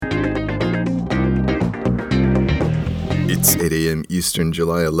It's 8 a.m. Eastern,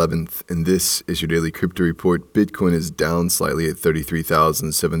 July 11th, and this is your daily crypto report. Bitcoin is down slightly at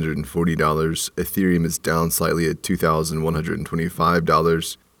 $33,740. Ethereum is down slightly at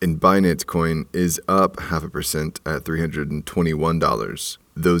 $2,125. And Binance Coin is up 0.5% at $321.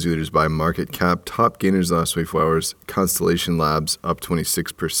 Those leaders by market cap, top gainers the last 24 hours, Constellation Labs up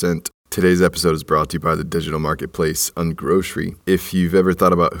 26%. Today's episode is brought to you by the digital marketplace Ungrocery. If you've ever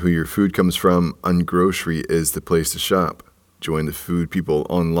thought about who your food comes from, Ungrocery is the place to shop. Join the food people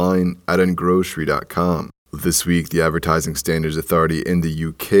online at ungrocery.com. This week, the Advertising Standards Authority in the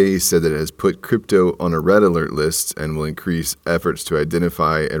UK said that it has put crypto on a red alert list and will increase efforts to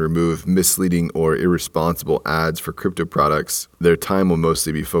identify and remove misleading or irresponsible ads for crypto products. Their time will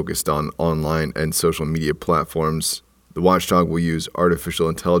mostly be focused on online and social media platforms. The watchdog will use artificial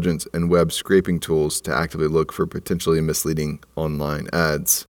intelligence and web scraping tools to actively look for potentially misleading online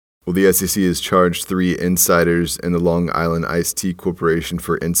ads. Well, the SEC has charged 3 insiders in the Long Island Iced Tea Corporation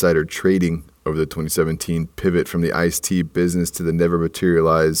for insider trading over the 2017 pivot from the iced tea business to the never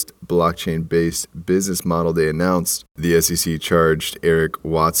materialized blockchain-based business model they announced. The SEC charged Eric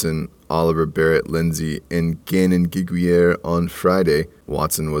Watson, Oliver Barrett Lindsay, and Gannon Giguiere on Friday.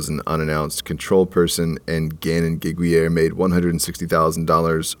 Watson was an unannounced control person, and Gannon Giguiere made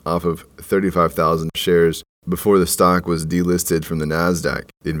 $160,000 off of 35,000 shares before the stock was delisted from the NASDAQ.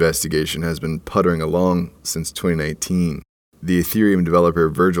 The investigation has been puttering along since 2019. The Ethereum developer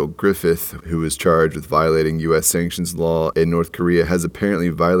Virgil Griffith, who was charged with violating U.S. sanctions law in North Korea, has apparently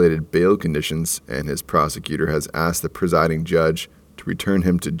violated bail conditions, and his prosecutor has asked the presiding judge to return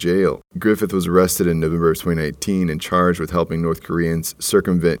him to jail. Griffith was arrested in November of 2019 and charged with helping North Koreans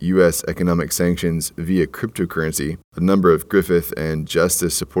circumvent U.S. economic sanctions via cryptocurrency. A number of Griffith and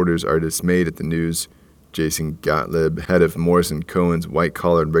Justice supporters are dismayed at the news. Jason Gottlieb, head of Morrison Cohen's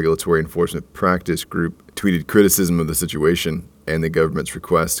white-collar and regulatory enforcement practice group, tweeted criticism of the situation and the government's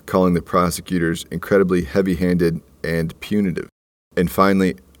request, calling the prosecutors incredibly heavy-handed and punitive. And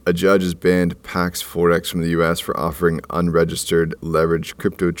finally, a judge has banned PaxForex from the U.S. for offering unregistered leveraged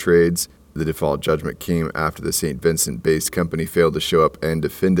crypto trades. The default judgment came after the St. Vincent-based company failed to show up and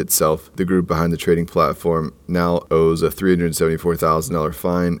defend itself. The group behind the trading platform now owes a $374,000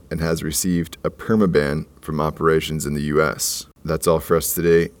 fine and has received a permaban from operations in the U.S. That's all for us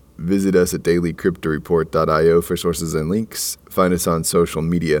today. Visit us at dailycryptoreport.io for sources and links. Find us on social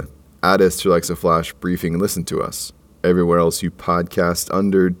media. Add us to Alexa Flash Briefing and listen to us everywhere else you podcast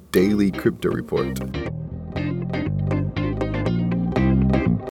under Daily Crypto Report.